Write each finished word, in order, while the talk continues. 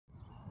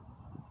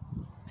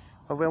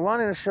I've been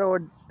wanting to show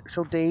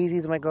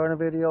daisies in my garden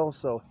video,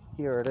 so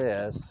here it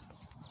is.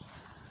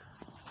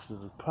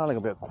 This is probably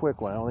gonna be a quick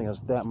one. I don't think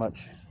it's that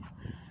much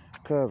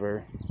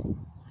cover.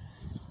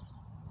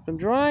 Been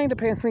drying the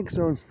pancakes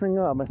so hang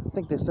up. I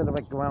think they said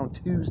like around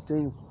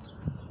Tuesday,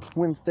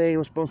 Wednesday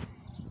we're supposed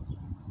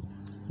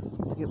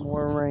to get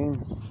more rain.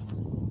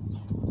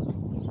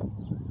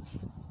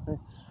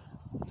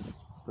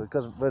 But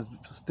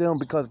still,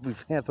 because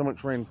we've had so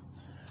much rain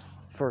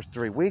the first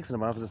 3 weeks of the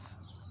month, it's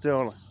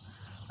still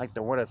like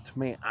the wettest to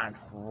me on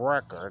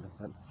record.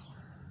 But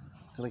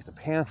at least the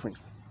pancakes.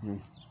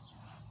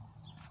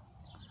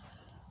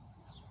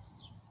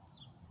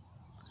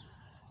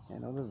 I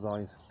know this is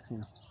always,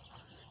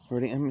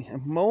 already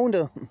mowed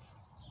the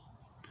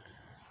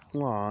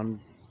lawn.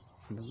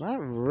 Not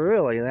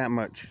really that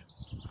much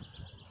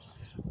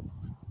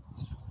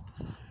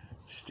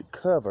to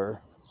cover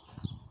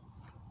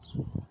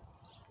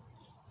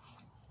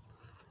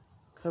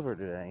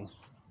today.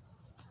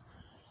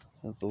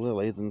 That's the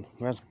lilies and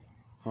rest.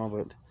 Oh,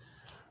 but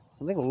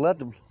I think we'll let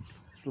them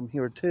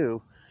here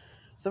too.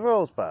 The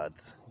rose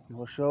buds.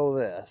 We'll show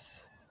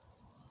this.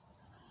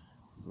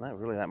 Not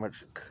really that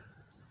much.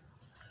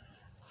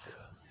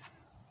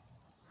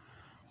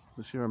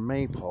 This year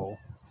maple,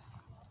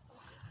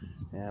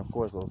 and of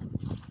course those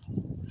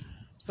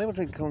maple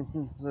tree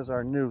there's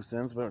our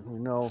nuisance, but we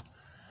know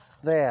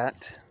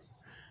that.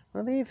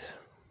 Well, these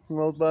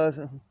rosebuds,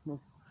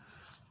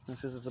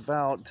 this is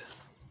about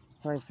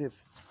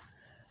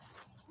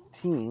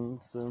 515.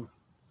 So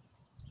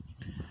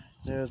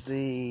there's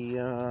the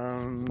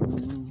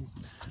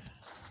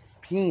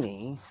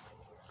peony.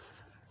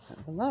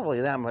 Not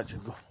really that much to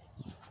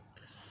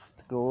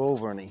go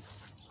over any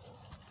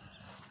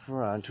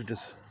front. To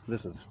just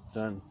this is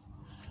done.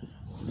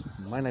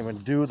 Might not even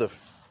do the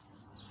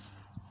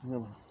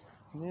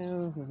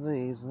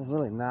these. There's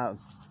really not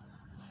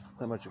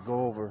that much to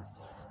go over.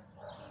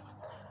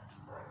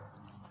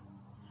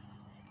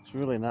 It's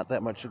really not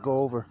that much to go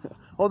over.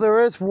 Oh,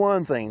 there is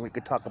one thing we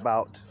could talk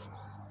about.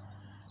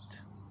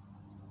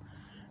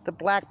 The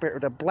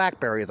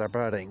blackberries are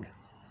budding.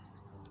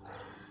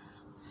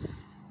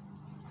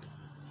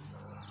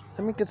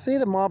 And we can see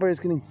the mulberries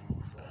getting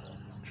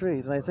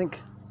trees, and I think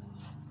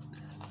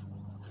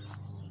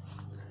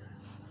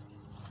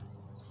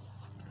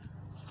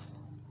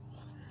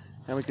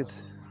we're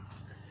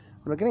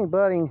getting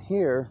budding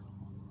here.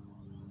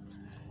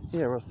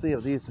 Yeah, we'll see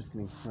if these are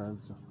getting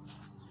buds.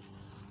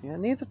 Yeah,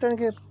 and these are starting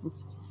to get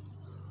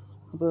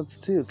buds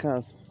too, kind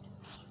of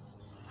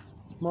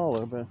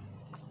smaller, but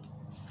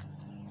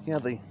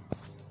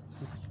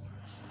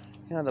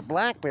the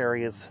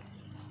blackberry is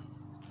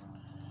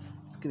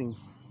getting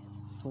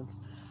a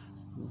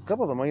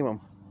couple of them are even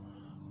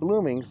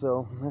blooming,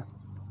 so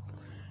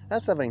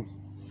that's something.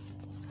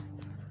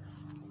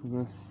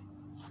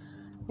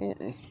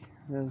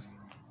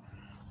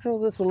 Show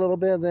this a little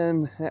bit,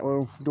 then that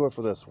will do it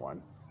for this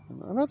one.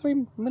 Another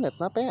 3 minutes,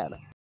 not bad.